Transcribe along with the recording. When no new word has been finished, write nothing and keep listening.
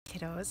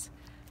kiddos.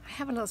 I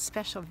have a little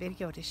special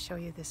video to show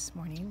you this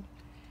morning.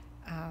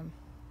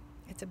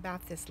 It's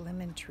about this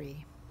lemon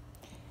tree.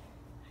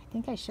 I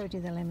think I showed you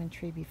the lemon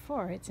tree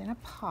before. It's in a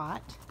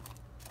pot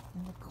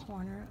in the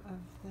corner of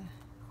the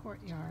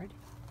courtyard.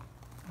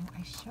 And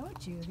I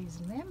showed you these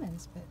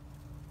lemons, but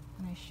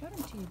when I showed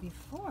them to you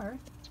before,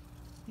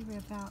 they were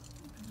about,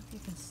 I don't know if you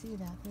can see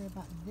that, they're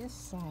about this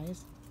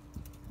size.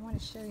 I want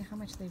to show you how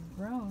much they've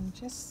grown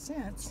just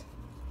since,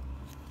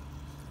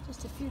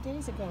 just a few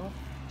days ago.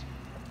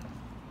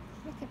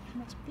 Look at how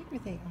much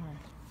bigger they are.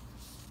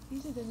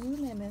 These are the new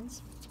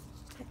lemons.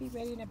 They'll be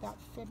ready in about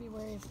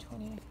February of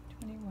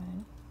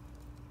 2021.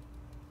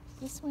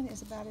 This one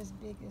is about as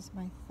big as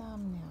my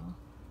thumb now.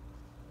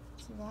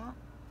 See that?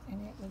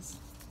 And it was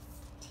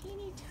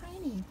teeny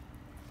tiny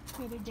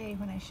the other day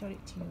when I showed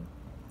it to you.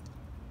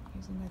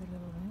 Here's another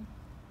little one.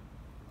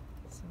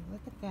 So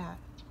look at that.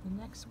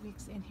 The next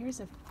week's, and here's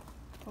a,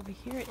 over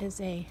here is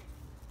a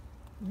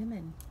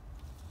lemon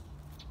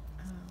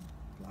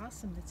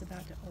blossom that's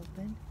about to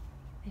open.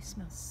 They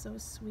smell so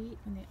sweet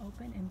when they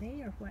open, and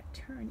they are what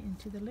turn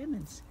into the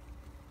lemons.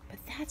 But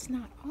that's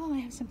not all. I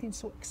have something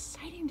so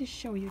exciting to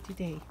show you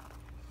today.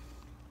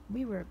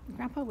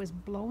 Grandpa was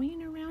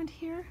blowing around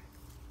here,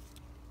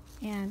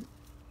 and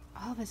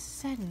all of a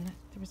sudden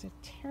there was a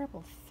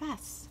terrible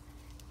fuss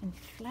and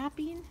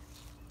flapping,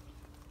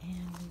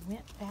 and we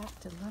went back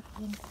to look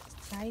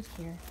inside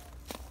here,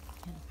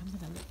 and I'm going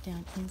to look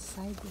down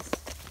inside this,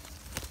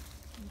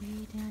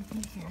 way down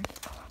in here.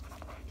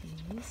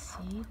 Do you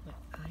see what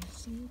I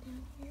see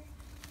down here?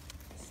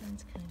 The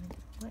sun's coming.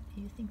 What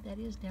do you think that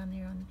is down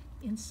there on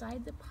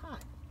inside the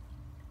pot,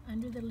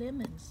 under the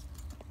lemons?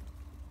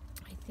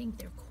 I think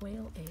they're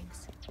quail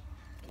eggs.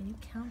 Can you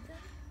count them?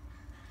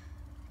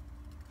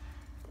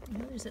 You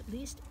know, there's at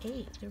least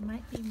 8. There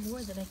might be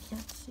more that I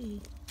can't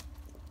see.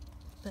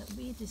 But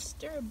we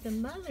disturbed the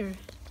mother.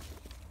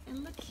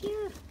 And look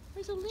here,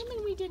 there's a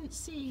lemon we didn't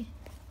see.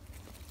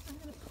 I'm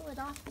going to pull it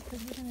off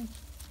because we're going to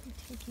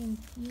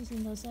be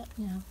using those up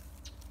now.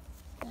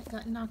 That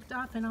got knocked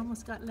off and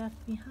almost got left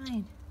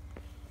behind.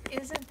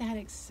 Isn't that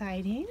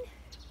exciting?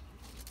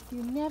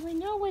 You never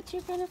know what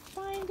you're going to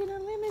find in a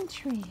lemon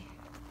tree.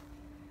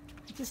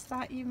 I just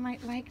thought you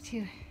might like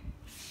to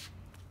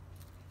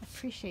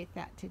appreciate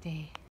that today.